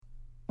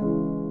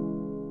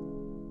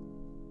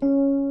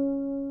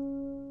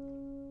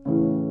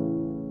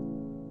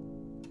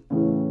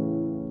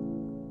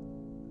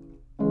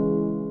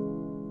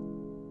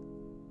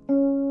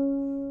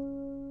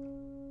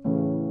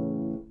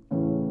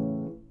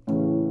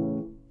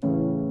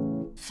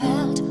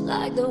Felt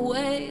like the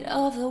weight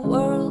of the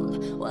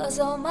world was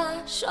on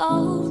my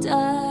shoulders.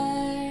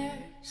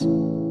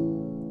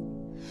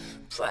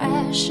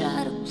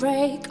 Pressure to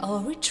break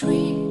or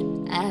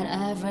retreat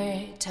at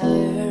every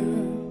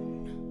turn.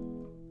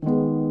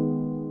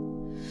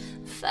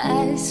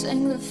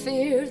 Facing the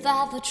fear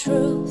that the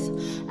truth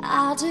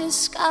I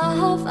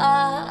discovered.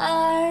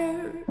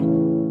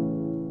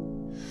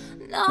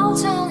 No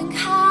telling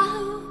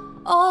how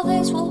all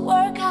this will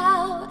work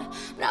out,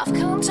 but I've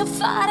come to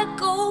fight to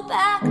go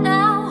back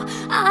now.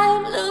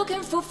 I'm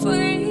looking for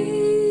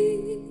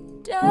freedom,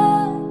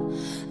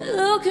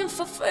 looking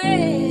for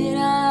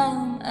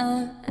freedom,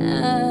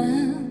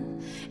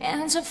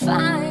 and to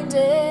find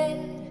it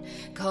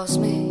cost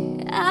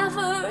me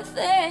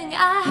everything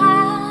I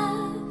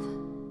have.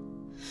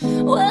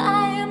 Well,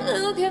 I am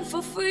looking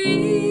for freedom,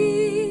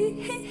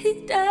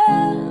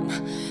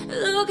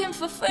 looking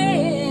for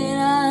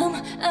freedom,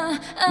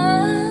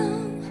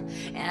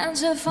 and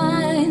to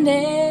find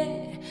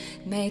it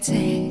may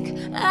take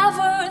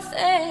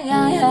everything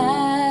I have.